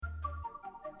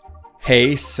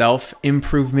Hey,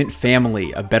 self-improvement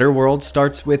family. A better world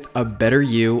starts with a better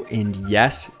you, and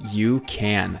yes, you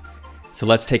can. So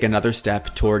let's take another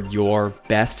step toward your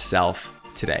best self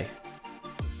today.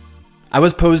 I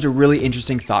was posed a really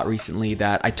interesting thought recently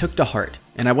that I took to heart,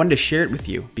 and I wanted to share it with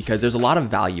you because there's a lot of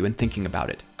value in thinking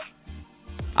about it.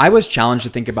 I was challenged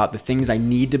to think about the things I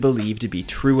need to believe to be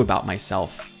true about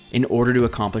myself in order to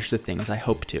accomplish the things I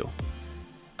hope to.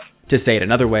 To say it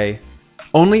another way,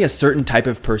 only a certain type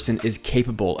of person is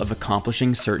capable of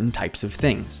accomplishing certain types of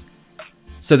things.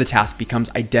 So the task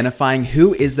becomes identifying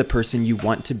who is the person you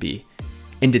want to be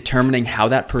and determining how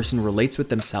that person relates with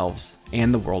themselves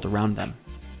and the world around them.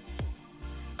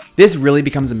 This really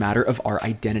becomes a matter of our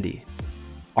identity.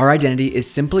 Our identity is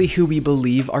simply who we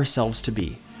believe ourselves to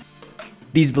be.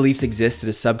 These beliefs exist at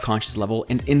a subconscious level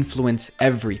and influence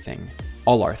everything.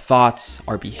 All our thoughts,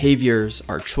 our behaviors,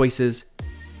 our choices,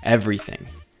 everything.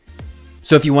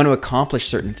 So if you want to accomplish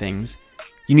certain things,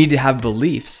 you need to have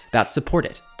beliefs that support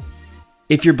it.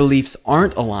 If your beliefs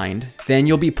aren't aligned, then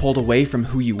you'll be pulled away from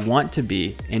who you want to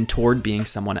be and toward being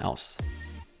someone else.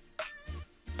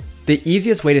 The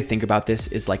easiest way to think about this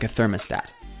is like a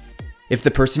thermostat. If the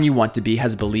person you want to be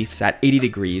has beliefs at 80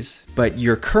 degrees, but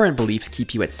your current beliefs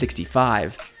keep you at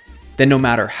 65, then no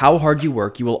matter how hard you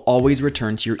work, you will always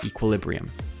return to your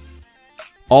equilibrium.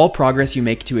 All progress you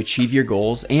make to achieve your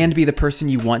goals and be the person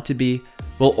you want to be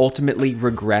will ultimately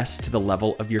regress to the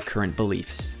level of your current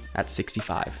beliefs at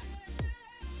 65.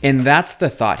 And that's the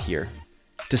thought here.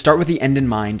 To start with the end in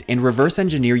mind and reverse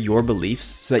engineer your beliefs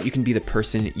so that you can be the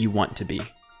person you want to be.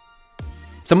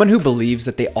 Someone who believes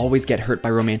that they always get hurt by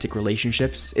romantic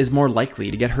relationships is more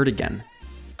likely to get hurt again.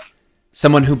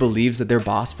 Someone who believes that their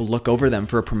boss will look over them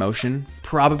for a promotion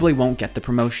probably won't get the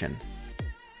promotion.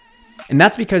 And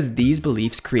that's because these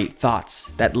beliefs create thoughts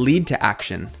that lead to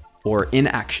action or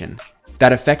inaction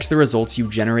that affects the results you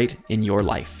generate in your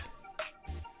life.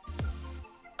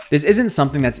 This isn't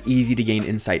something that's easy to gain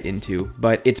insight into,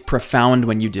 but it's profound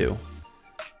when you do.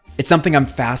 It's something I'm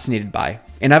fascinated by,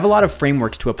 and I have a lot of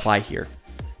frameworks to apply here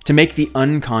to make the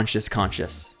unconscious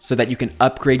conscious so that you can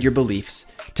upgrade your beliefs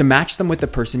to match them with the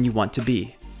person you want to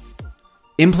be.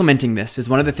 Implementing this is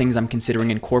one of the things I'm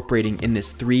considering incorporating in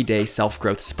this 3-day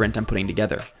self-growth sprint I'm putting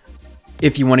together.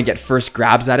 If you want to get first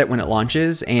grabs at it when it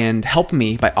launches and help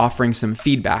me by offering some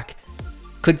feedback,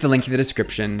 click the link in the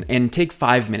description and take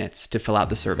 5 minutes to fill out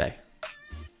the survey.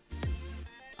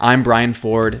 I'm Brian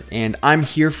Ford, and I'm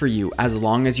here for you as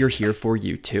long as you're here for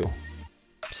you too.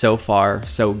 So far,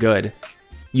 so good.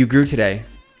 You grew today.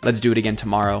 Let's do it again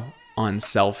tomorrow on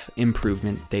Self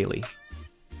Improvement Daily.